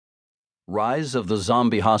Rise of the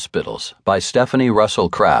Zombie Hospitals by Stephanie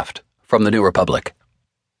Russell-Kraft from the New Republic.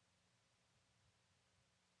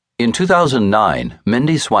 In 2009,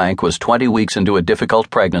 Mindy Swank was 20 weeks into a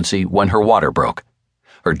difficult pregnancy when her water broke.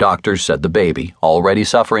 Her doctors said the baby, already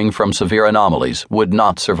suffering from severe anomalies, would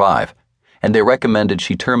not survive, and they recommended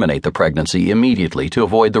she terminate the pregnancy immediately to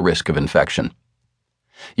avoid the risk of infection.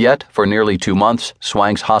 Yet, for nearly 2 months,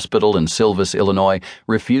 Swank's hospital in Silvis, Illinois,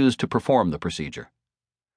 refused to perform the procedure.